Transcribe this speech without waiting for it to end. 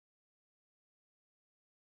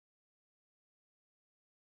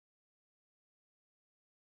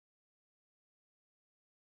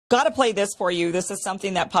Got to play this for you. This is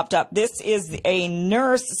something that popped up. This is a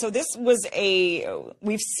nurse. So this was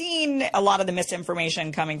we've seen a lot of the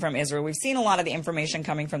misinformation coming from Israel. We've seen a lot of the information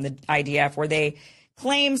coming from the IDF where they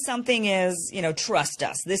claim something is, trust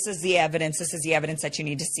us. This is the evidence. This is the evidence that you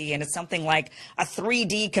need to see. And it's something like a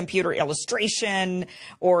 3D computer illustration,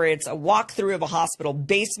 or it's a walkthrough of a hospital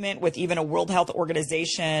basement with even a World Health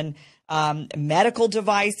Organization medical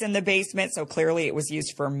device in the basement. So clearly it was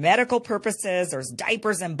used for medical purposes. There's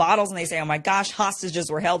diapers and bottles, and they say, oh my gosh,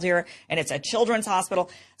 hostages were held here, and it's a children's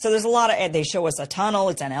hospital. So there's a lot of, they show us a tunnel.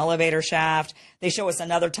 It's an elevator shaft. They show us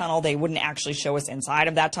another tunnel. They wouldn't actually show us inside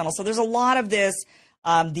of that tunnel. So there's a lot of this.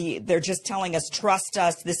 They're just telling us, trust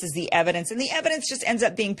us. This is the evidence. And the evidence just ends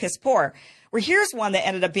up being piss poor. Where here's one that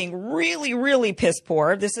ended up being really, really piss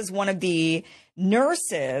poor. This is one of the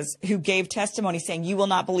nurses who gave testimony saying, you will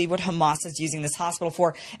not believe what Hamas is using this hospital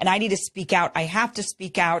for. And I need to speak out. I have to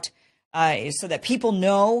speak out so that people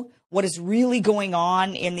know what is really going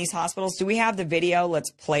on in these hospitals. Do we have the video?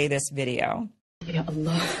 Let's play this video. Ya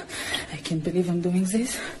Allah, I can't believe I'm doing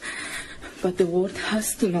this. But the world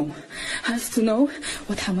has to know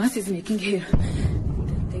what Hamas is making here.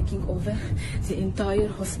 They're taking over the entire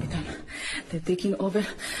hospital. They're taking over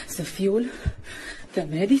the fuel, the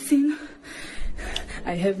medicine.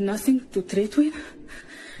 I have nothing to treat with.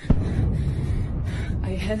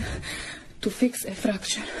 I had to fix a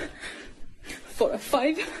fracture for a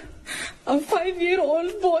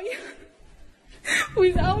five-year-old boy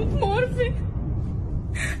without morphine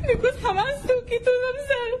because Hamas took it to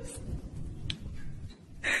themselves.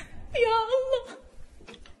 Ya Allah,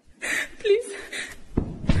 please,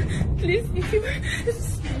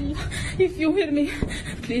 if you hear me,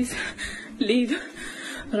 please leave,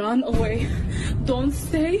 run away, don't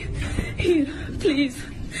stay here, please.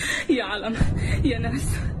 يا عالم يا ناس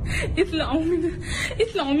اطلعوا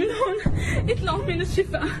من هون اطلعوا من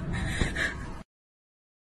الشفاء.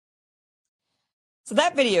 So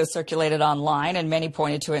that video circulated online, and many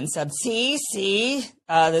pointed to it and said, see,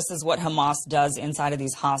 this is what Hamas does inside of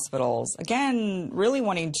these hospitals. Again, really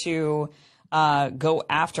wanting to go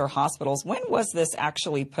after hospitals. When was this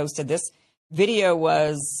actually posted? This video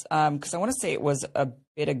was, because I want to say it was a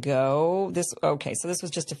bit ago. So this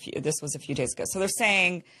was a few days ago. So they're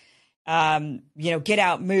saying, get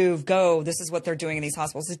out, move, go. This is what they're doing in these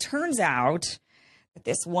hospitals. It turns out that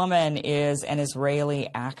this woman is an Israeli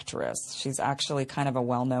actress. She's actually kind of a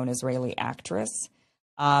well-known Israeli actress.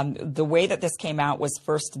 The way that this came out was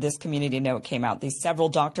first this community note came out. These several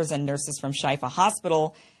doctors and nurses from Shifa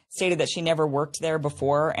Hospital stated that she never worked there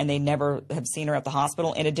before and they never have seen her at the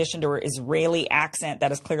hospital, in addition to her Israeli accent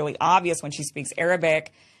that is clearly obvious when she speaks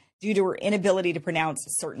Arabic due to her inability to pronounce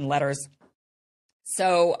certain letters.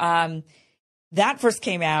 So that first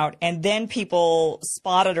came out, and then people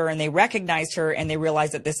spotted her and they recognized her and they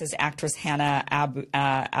realized that this is actress Hanna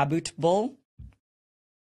Abutbul,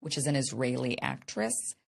 which is an Israeli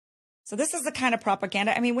actress. So this is the kind of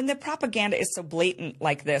propaganda. I mean, when the propaganda is so blatant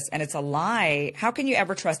like this and it's a lie, how can you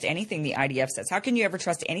ever trust anything the IDF says? How can you ever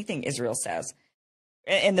trust anything Israel says?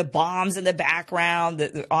 And the bombs in the background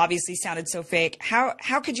that obviously sounded so fake.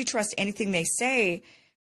 How could you trust anything they say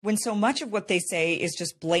when so much of what they say is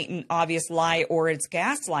just blatant, obvious lie, or it's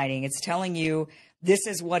gaslighting? It's telling you this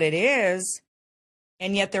is what it is,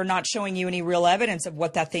 and yet they're not showing you any real evidence of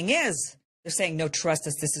what that thing is. They're saying, no, trust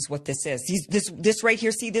us. This is what this is. This right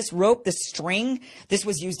here. See this rope, this string? This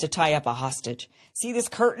was used to tie up a hostage. See this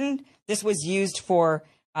curtain? This was used for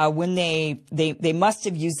when they must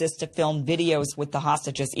have used this to film videos with the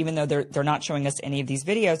hostages, even though they're not showing us any of these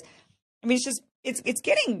videos. I mean, it's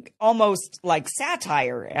getting almost like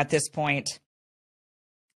satire at this point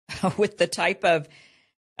with the type of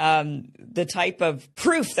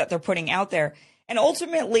proof that they're putting out there. And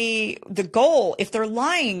ultimately, the goal, if they're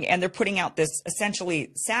lying and they're putting out this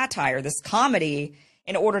essentially satire, this comedy,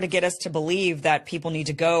 in order to get us to believe that people need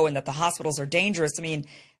to go and that the hospitals are dangerous. I mean,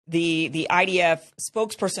 the IDF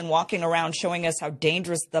spokesperson walking around showing us how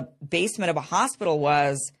dangerous the basement of a hospital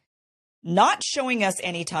was, not showing us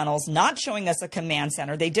any tunnels, not showing us a command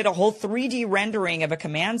center. They did a whole 3D rendering of a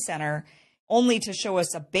command center only to show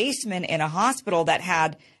us a basement in a hospital that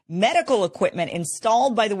had medical equipment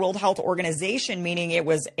installed by the World Health Organization, meaning it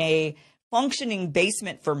was a functioning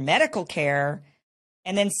basement for medical care,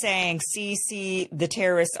 and then saying, see, the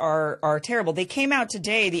terrorists are terrible. They came out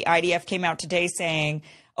today, the IDF came out today saying,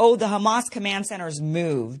 oh, the Hamas command center's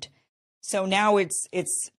moved. So now it's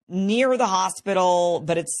near the hospital,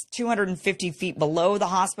 but it's 250 feet below the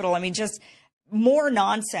hospital. I mean, just more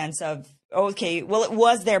nonsense of, okay, well, it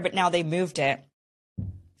was there, but now they moved it.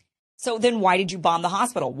 So then why did you bomb the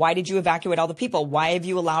hospital? Why did you evacuate all the people? Why have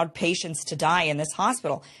you allowed patients to die in this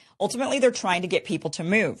hospital? Ultimately, they're trying to get people to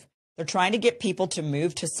move. They're trying to get people to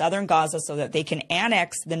move to southern Gaza so that they can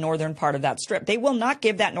annex the northern part of that strip. They will not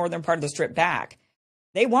give that northern part of the strip back.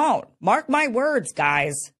 They won't. Mark my words,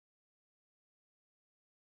 guys.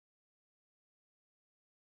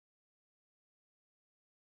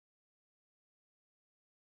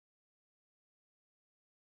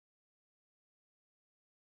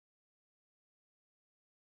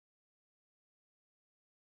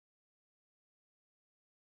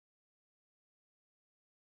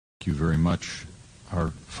 Thank you very much.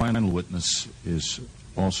 Our final witness is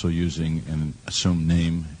also using an assumed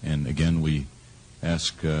name, and again we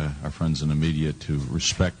ask our friends in the media to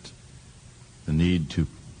respect the need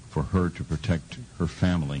for her to protect her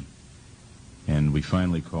family. And we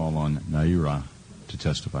finally call on Nayirah to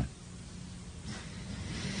testify.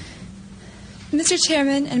 Mr.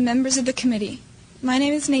 Chairman and members of the committee, my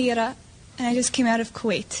name is Nayirah, and I just came out of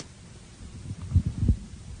Kuwait.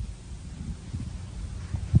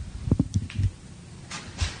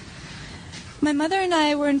 My mother and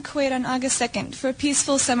I were in Kuwait on August 2nd for a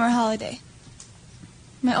peaceful summer holiday.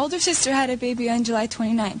 My older sister had a baby on July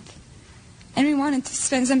 29th, and we wanted to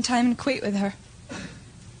spend some time in Kuwait with her.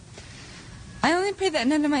 I only pray that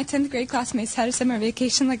none of my 10th grade classmates had a summer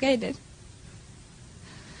vacation like I did.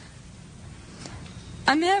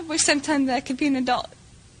 I may have wished sometime that I could be an adult,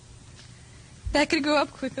 that I could grow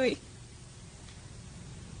up quickly.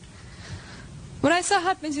 What I saw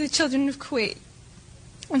happen to the children of Kuwait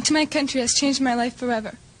and to my country has changed my life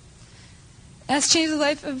forever. It has changed the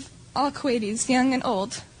life of all Kuwaitis, young and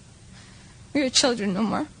old. We are children no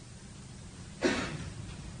more.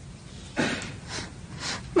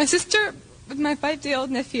 My sister, with my 5-day-old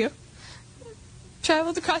nephew,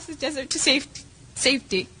 traveled across the desert to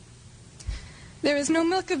safety. There was no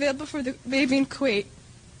milk available for the baby in Kuwait.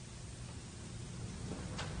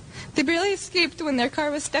 They barely escaped when their car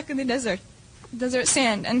was stuck in the desert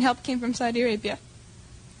sand, and help came from Saudi Arabia.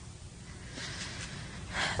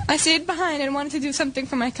 I stayed behind and wanted to do something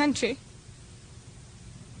for my country.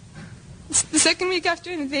 The second week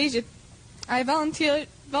after an invasion, I volunteered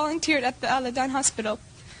at the Al-Adan hospital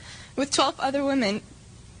with 12 other women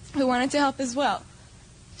who wanted to help as well.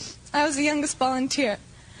 I was the youngest volunteer.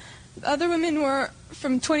 The other women were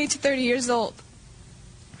from 20 to 30 years old.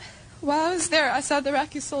 While I was there, I saw the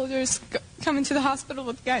Iraqi soldiers come into the hospital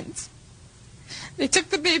with guns. They took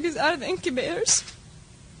the babies out of the incubators.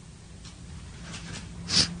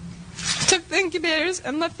 Took the incubators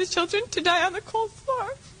and left the children to die on the cold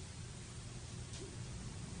floor.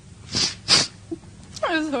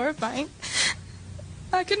 It was horrifying.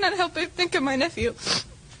 I could not help but think of my nephew,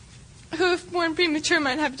 who, if born premature,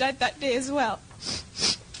 might have died that day as well.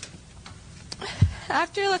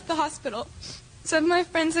 After I left the hospital, some of my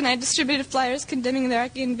friends and I distributed flyers condemning the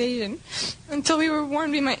Iraqi invasion until we were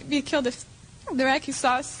warned we might be killed if the Iraqis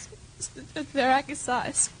saw us.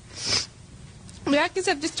 The Iraqis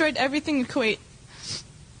have destroyed everything in Kuwait.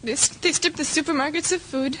 They stripped the supermarkets of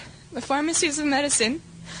food, the pharmacies of medicine,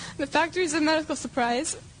 the factories of medical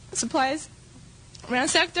supplies,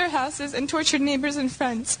 ransacked our houses, and tortured neighbors and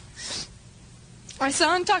friends. I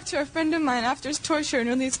saw and talked to a friend of mine after his torture and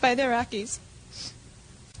release by the Iraqis.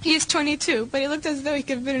 He is 22, but he looked as though he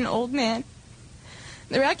could have been an old man.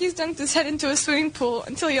 The Iraqis dunked his head into a swimming pool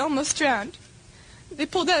until he almost drowned. They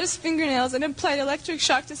pulled out his fingernails and applied electric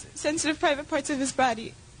shock to sensitive private parts of his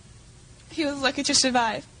body. He was lucky to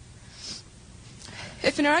survive.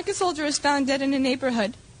 If an Iraqi soldier was found dead in a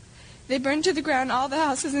neighborhood, they burned to the ground all the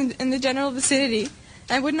houses in the general vicinity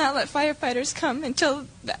and would not let firefighters come until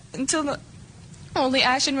only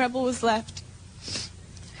ash and rubble was left.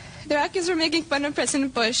 The Iraqis were making fun of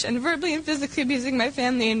President Bush and verbally and physically abusing my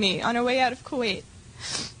family and me on our way out of Kuwait.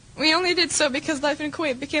 We only did so because life in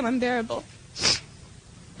Kuwait became unbearable.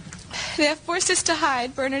 They have forced us to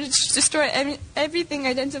hide, burn, or destroy everything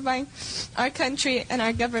identifying our country and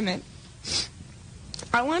our government.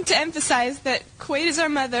 I want to emphasize that Kuwait is our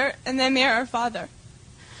mother and the Emir our father.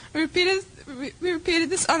 We repeated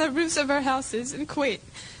this on the roofs of our houses in Kuwait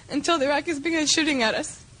until the Iraqis began shooting at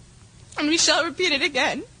us. And we shall repeat it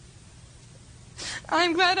again. I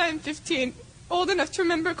am glad I am 15, old enough to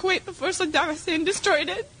remember Kuwait before Saddam Hussein destroyed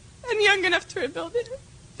it, and young enough to rebuild it.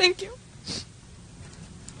 Thank you.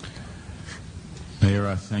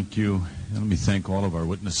 Nayirah, thank you. Let me thank all of our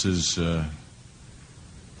witnesses.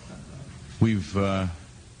 We've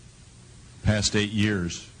passed 8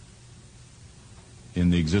 years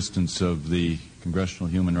in the existence of the Congressional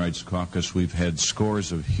Human Rights Caucus. We've had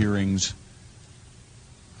scores of hearings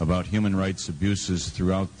about human rights abuses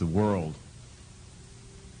throughout the world.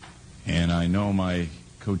 And I know my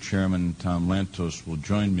co-chairman, Tom Lantos, will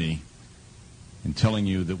join me in telling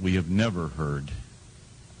you that we have never heard,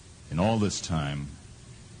 in all this time,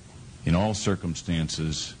 in all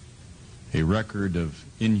circumstances, a record of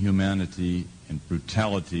inhumanity and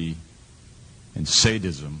brutality and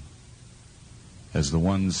sadism as the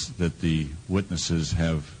ones that the witnesses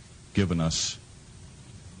have given us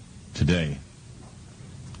today.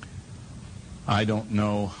 I don't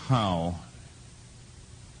know how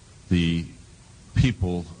the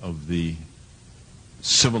people of the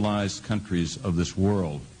civilized countries of this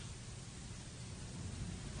world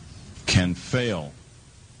can fail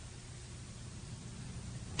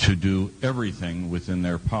to do everything within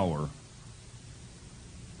their power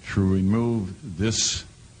to remove this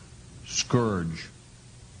scourge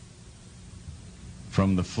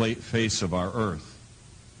from the face of our earth.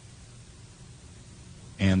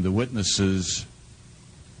 And the witnesses,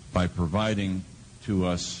 by providing to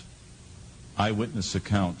us eyewitness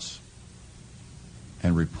accounts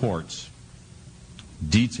and reports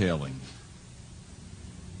detailing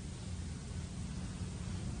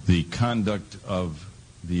the conduct of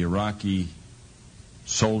the Iraqi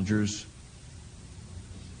soldiers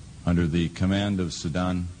under the command of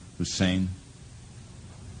Saddam Hussein,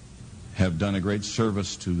 have done a great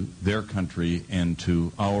service to their country and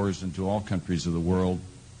to ours and to all countries of the world,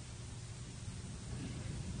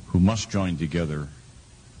 who must join together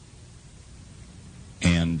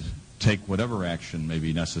and take whatever action may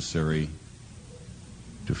be necessary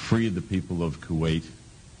to free the people of Kuwait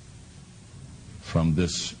from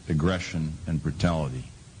this aggression and brutality.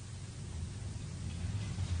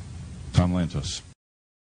 Tom Lantos.